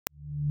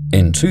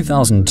In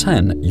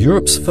 2010,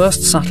 Europe's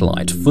first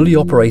satellite fully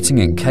operating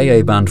in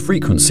Ka-band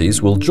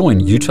frequencies will join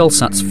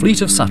Eutelsat's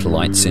fleet of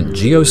satellites in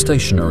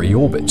geostationary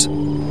orbit.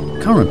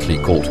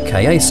 Currently called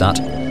Ka-sat,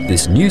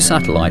 this new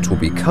satellite will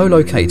be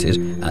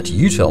co-located at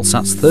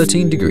Eutelsat's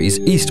 13 degrees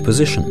east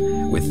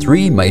position with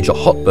 3 major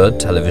Hotbird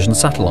television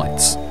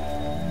satellites.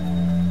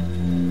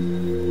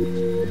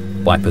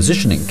 By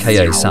positioning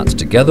Ka-sat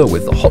together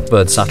with the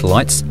Hotbird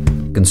satellites,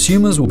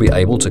 consumers will be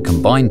able to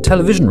combine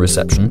television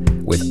reception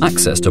with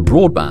access to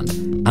broadband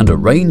and a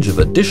range of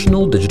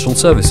additional digital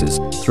services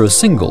through a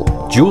single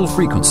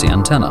dual-frequency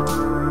antenna.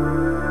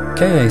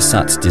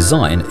 Ka-sat's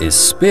design is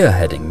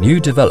spearheading new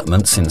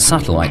developments in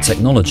satellite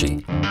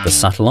technology. The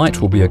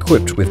satellite will be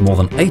equipped with more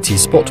than 80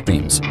 spot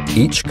beams,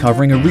 each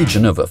covering a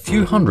region of a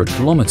few hundred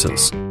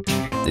kilometers.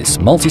 This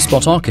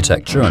multi-spot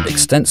architecture and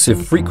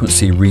extensive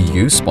frequency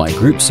reuse by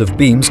groups of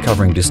beams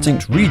covering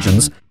distinct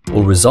regions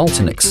will result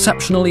in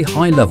exceptionally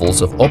high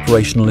levels of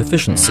operational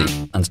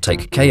efficiency and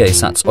take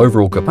Ka-sat's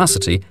overall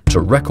capacity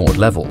to record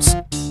levels.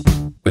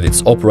 With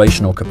its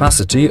operational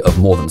capacity of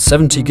more than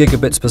 70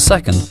 gigabits per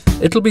second,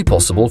 it'll be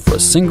possible for a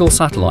single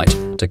satellite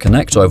to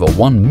connect over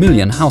 1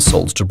 million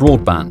households to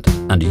broadband,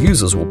 and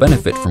users will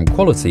benefit from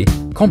quality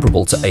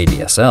comparable to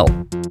ADSL.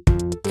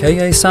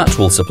 Ka-sat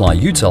will supply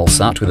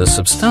Eutelsat with a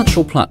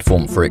substantial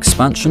platform for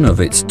expansion of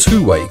its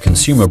tooway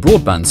consumer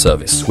broadband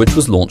service, which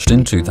was launched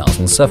in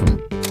 2007.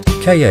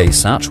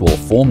 Ka-sat will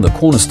form the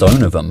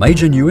cornerstone of a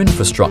major new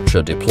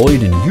infrastructure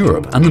deployed in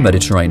Europe and the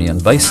Mediterranean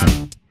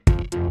basin.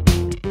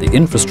 The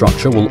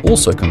infrastructure will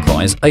also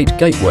comprise 8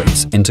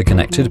 gateways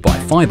interconnected by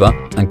fibre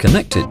and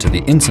connected to the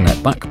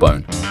internet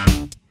backbone.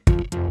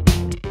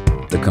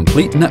 The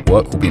complete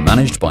network will be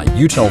managed by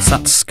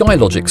Eutelsat's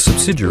Skylogic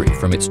subsidiary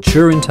from its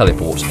Turin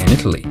teleport in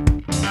Italy.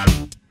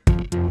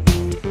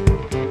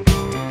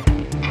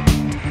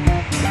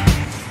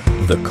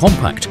 The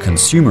compact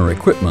consumer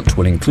equipment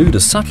will include a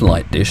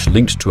satellite dish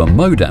linked to a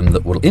modem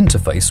that will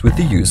interface with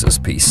the user's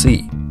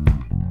PC.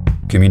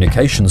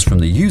 Communications from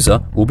the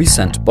user will be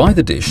sent by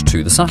the dish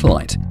to the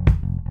satellite.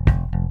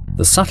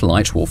 The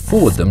satellite will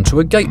forward them to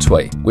a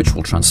gateway, which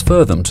will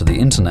transfer them to the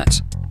internet.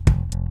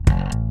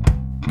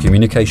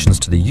 Communications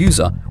to the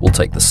user will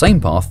take the same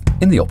path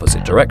in the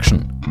opposite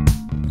direction.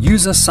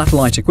 User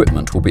satellite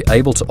equipment will be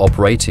able to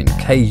operate in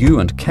Ku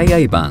and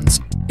Ka bands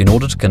in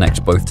order to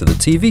connect both to the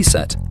TV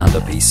set and a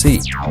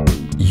PC.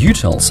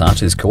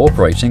 Eutelsat is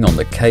cooperating on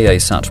the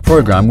Ka-sat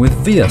program with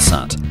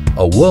Viasat,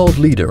 a world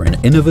leader in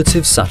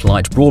innovative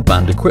satellite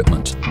broadband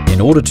equipment,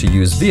 in order to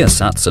use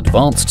Viasat's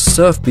advanced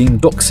surf-beam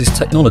DOCSIS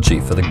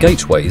technology for the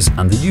gateways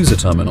and the user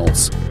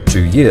terminals.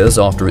 2 years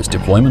after its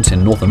deployment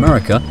in North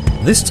America,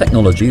 this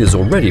technology is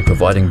already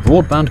providing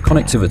broadband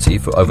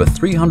connectivity for over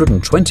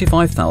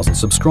 325,000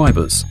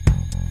 subscribers.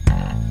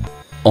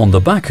 On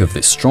the back of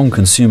this strong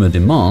consumer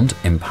demand,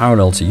 in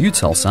parallel to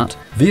Eutelsat,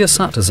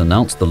 Viasat has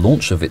announced the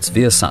launch of its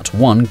Viasat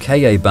 1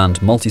 Ka-band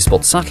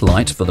multispot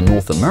satellite for the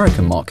North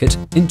American market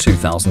in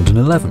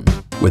 2011.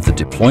 With the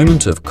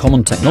deployment of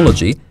common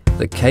technology,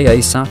 the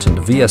Ka-sat and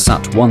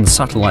Viasat 1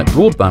 satellite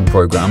broadband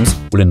programs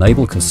will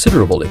enable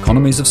considerable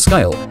economies of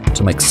scale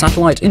to make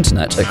satellite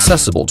internet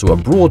accessible to a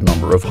broad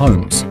number of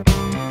homes.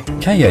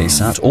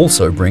 Ka-sat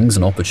also brings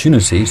an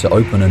opportunity to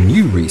open a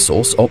new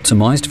resource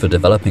optimized for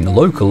developing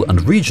local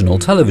and regional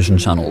television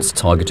channels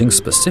targeting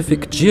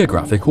specific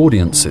geographic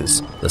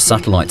audiences. The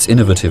satellite's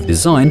innovative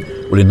design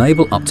will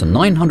enable up to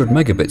 900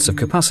 megabits of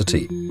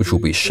capacity, which will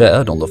be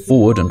shared on the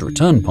forward and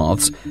return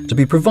paths to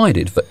be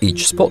provided for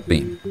each spot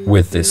beam.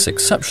 With this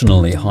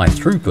exceptionally high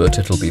throughput,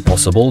 it'll be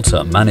possible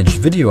to manage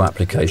video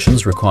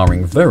applications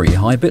requiring very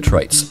high bit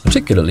rates,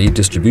 particularly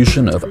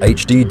distribution of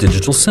HD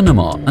digital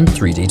cinema and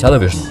 3D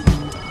television.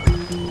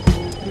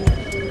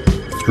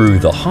 Through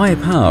the high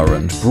power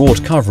and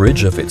broad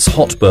coverage of its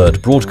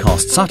Hotbird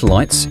broadcast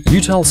satellites,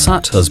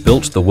 Eutelsat has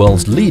built the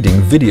world's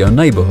leading video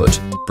neighborhood,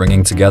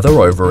 bringing together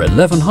over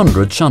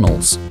 1,100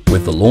 channels.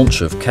 With the launch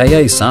of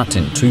Ka-sat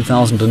in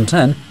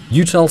 2010,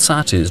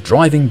 Eutelsat is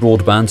driving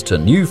broadband to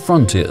new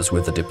frontiers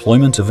with the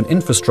deployment of an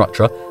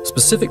infrastructure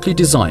specifically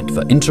designed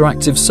for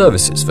interactive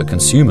services for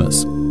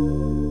consumers.